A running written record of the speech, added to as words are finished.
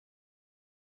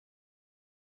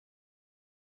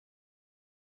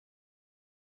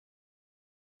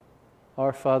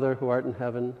Our Father, who art in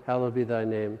heaven, hallowed be thy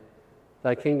name.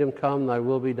 Thy kingdom come, thy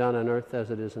will be done on earth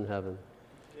as it is in heaven.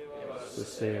 Give us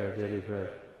this day our daily bread,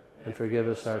 and forgive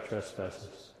us our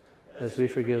trespasses, as we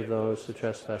forgive those who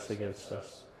trespass against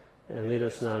us. And lead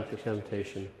us not into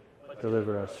temptation, but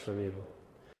deliver us from evil.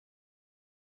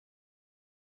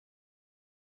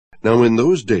 Now in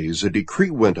those days a decree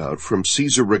went out from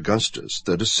Caesar Augustus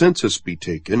that a census be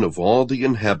taken of all the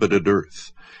inhabited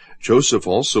earth. Joseph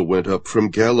also went up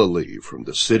from Galilee, from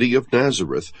the city of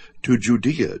Nazareth, to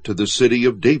Judea, to the city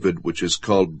of David, which is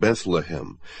called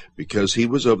Bethlehem, because he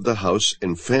was of the house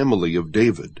and family of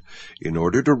David, in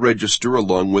order to register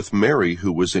along with Mary,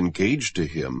 who was engaged to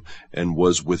him, and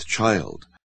was with child.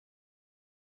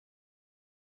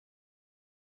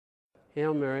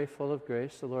 Hail Mary, full of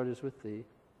grace, the Lord is with thee.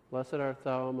 Blessed art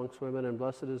thou amongst women, and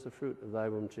blessed is the fruit of thy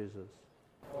womb, Jesus.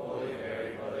 Holy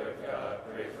Mary, Mother of God,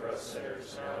 pray for us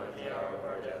sinners, now and at the hour of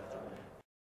our death. Amen.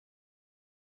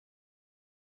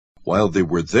 While they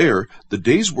were there, the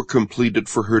days were completed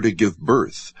for her to give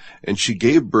birth, and she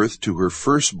gave birth to her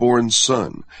firstborn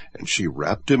son, and she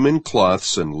wrapped him in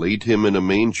cloths and laid him in a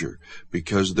manger,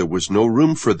 because there was no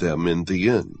room for them in the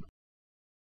inn.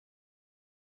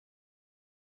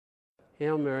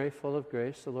 Hail Mary, full of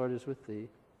grace, the Lord is with thee.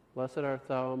 Blessed art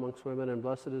thou amongst women, and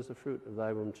blessed is the fruit of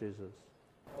thy womb, Jesus.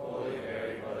 Holy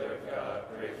Mary, Mother of God,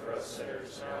 pray for us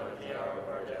sinners, now and at the hour of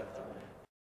our death. Amen.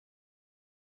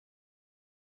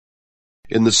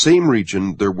 In the same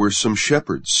region there were some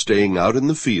shepherds staying out in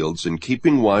the fields and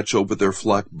keeping watch over their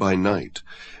flock by night.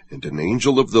 And an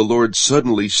angel of the Lord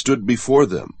suddenly stood before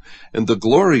them, and the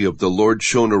glory of the Lord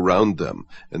shone around them,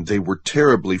 and they were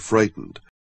terribly frightened.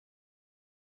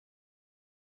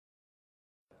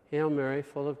 Hail Mary,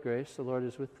 full of grace, the Lord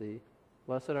is with thee.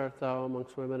 Blessed art thou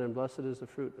amongst women, and blessed is the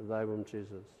fruit of thy womb,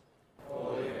 Jesus.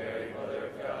 Holy Mary, Mother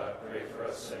of God, pray for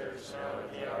us sinners, now and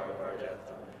at the hour of our death.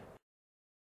 Amen.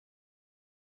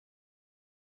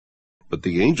 But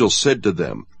the angel said to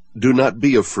them, Do not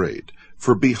be afraid,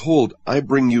 for behold, I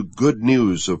bring you good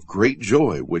news of great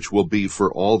joy, which will be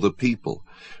for all the people.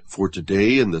 For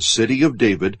today in the city of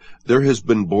David there has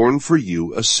been born for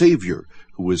you a Savior,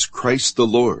 who is Christ the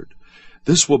Lord.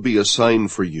 This will be a sign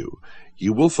for you.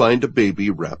 You will find a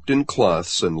baby wrapped in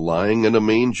cloths and lying in a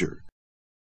manger.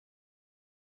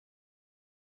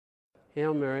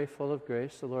 Hail Mary, full of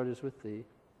grace, the Lord is with thee.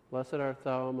 Blessed art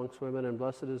thou amongst women, and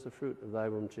blessed is the fruit of thy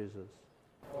womb, Jesus.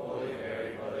 Holy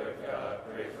Mary, Mother of God,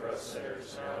 pray for us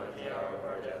sinners, now and at the hour of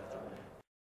our death. Amen.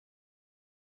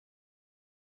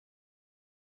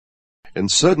 And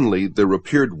suddenly there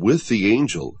appeared with the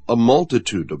angel a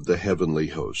multitude of the heavenly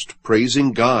host,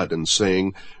 praising God and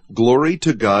saying, Glory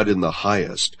to God in the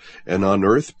highest, and on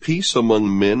earth peace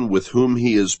among men with whom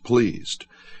he is pleased.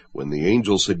 When the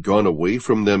angels had gone away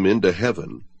from them into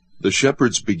heaven, the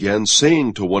shepherds began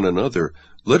saying to one another,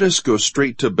 Let us go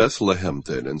straight to Bethlehem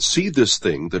then, and see this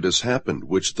thing that has happened,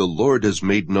 which the Lord has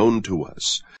made known to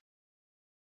us.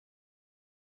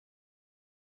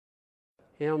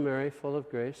 Hail Mary, full of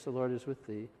grace, the Lord is with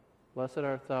thee. Blessed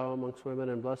art thou amongst women,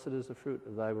 and blessed is the fruit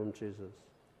of thy womb, Jesus.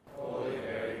 Holy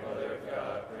Mary, Mother of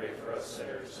God, pray for us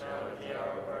sinners, now and at the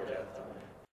hour of our death. Amen.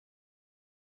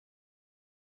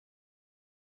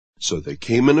 So they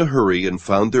came in a hurry and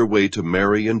found their way to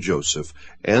Mary and Joseph,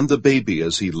 and the baby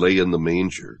as he lay in the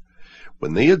manger.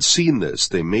 When they had seen this,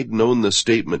 they made known the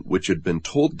statement which had been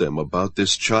told them about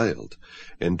this child.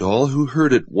 And all who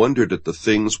heard it wondered at the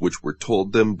things which were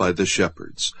told them by the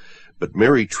shepherds. But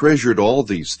Mary treasured all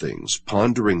these things,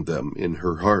 pondering them in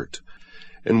her heart.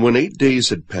 And when 8 days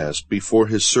had passed before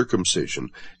his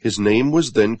circumcision, his name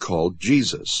was then called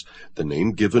Jesus, the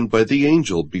name given by the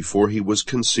angel before he was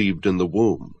conceived in the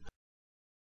womb.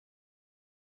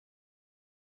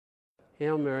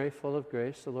 Hail Mary, full of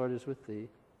grace, the Lord is with thee.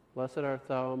 Blessed art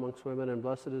thou amongst women, and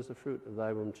blessed is the fruit of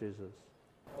thy womb, Jesus.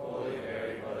 Holy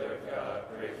Mary, Mother of God,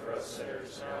 pray for us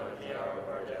sinners, now and at the hour of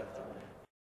our death. Amen.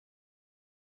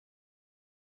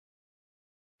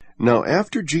 Now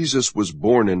after Jesus was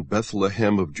born in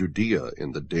Bethlehem of Judea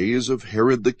in the days of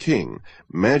Herod the king,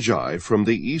 Magi from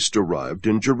the east arrived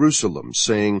in Jerusalem,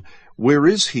 saying, Where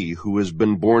is he who has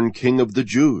been born King of the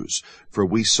Jews? For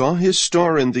we saw his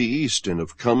star in the east and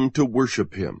have come to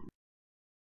worship him.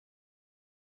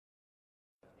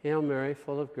 Hail Mary,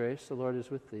 full of grace, the Lord is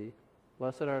with thee.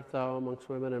 Blessed art thou amongst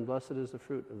women, and blessed is the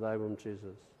fruit of thy womb,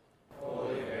 Jesus.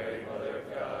 Holy Mary, Mother of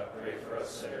God, pray for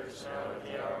us sinners, now and at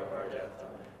the hour of our death.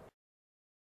 Amen.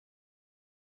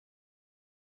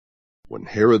 When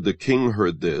Herod the king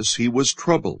heard this, he was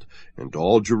troubled, and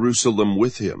all Jerusalem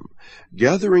with him.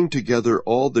 Gathering together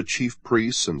all the chief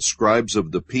priests and scribes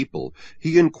of the people,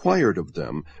 he inquired of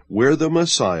them where the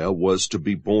Messiah was to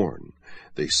be born.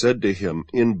 they said to him,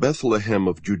 "In Bethlehem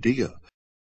of Judea."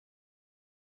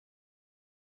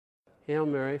 Hail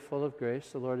Mary, full of grace,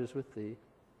 the Lord is with thee.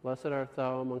 Blessed art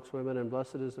thou amongst women, and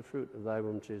blessed is the fruit of thy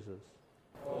womb, Jesus.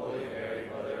 Holy Mary,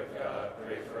 Mother of God,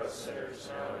 pray for us sinners,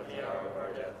 now and at the hour of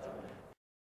our death. Amen.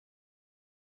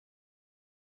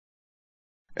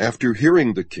 After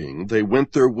hearing the king, they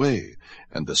went their way,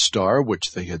 and the star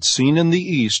which they had seen in the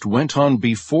east went on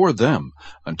before them,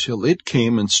 until it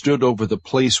came and stood over the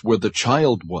place where the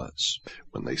child was.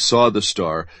 When they saw the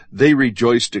star, they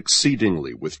rejoiced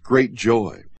exceedingly with great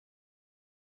joy.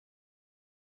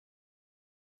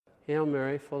 Hail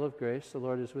Mary, full of grace, the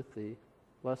Lord is with thee.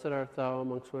 Blessed art thou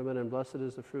amongst women, and blessed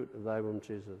is the fruit of thy womb,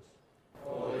 Jesus.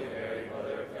 Holy Mary,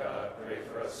 Mother of God, pray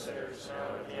for us sinners,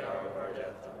 now and at the hour of our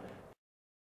death. Amen.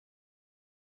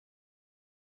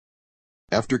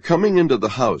 After coming into the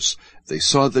house, they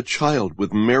saw the child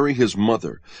with Mary his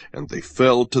mother, and they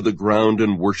fell to the ground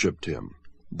and worshipped him.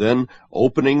 Then,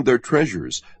 opening their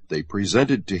treasures, they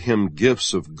presented to him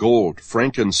gifts of gold,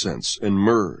 frankincense, and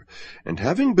myrrh. And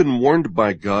having been warned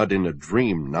by God in a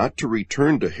dream not to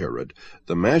return to Herod,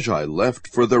 the Magi left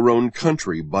for their own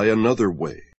country by another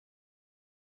way.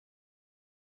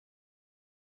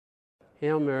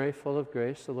 Hail Mary, full of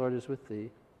grace, the Lord is with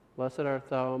thee. Blessed art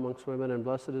thou amongst women, and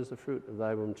blessed is the fruit of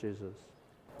thy womb, Jesus.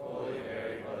 Holy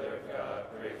Mary, Mother of God,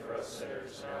 pray for us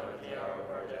sinners, now and at the hour of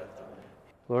our death. Amen.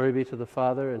 Glory be to the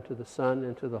Father, and to the Son,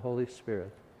 and to the Holy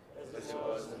Spirit.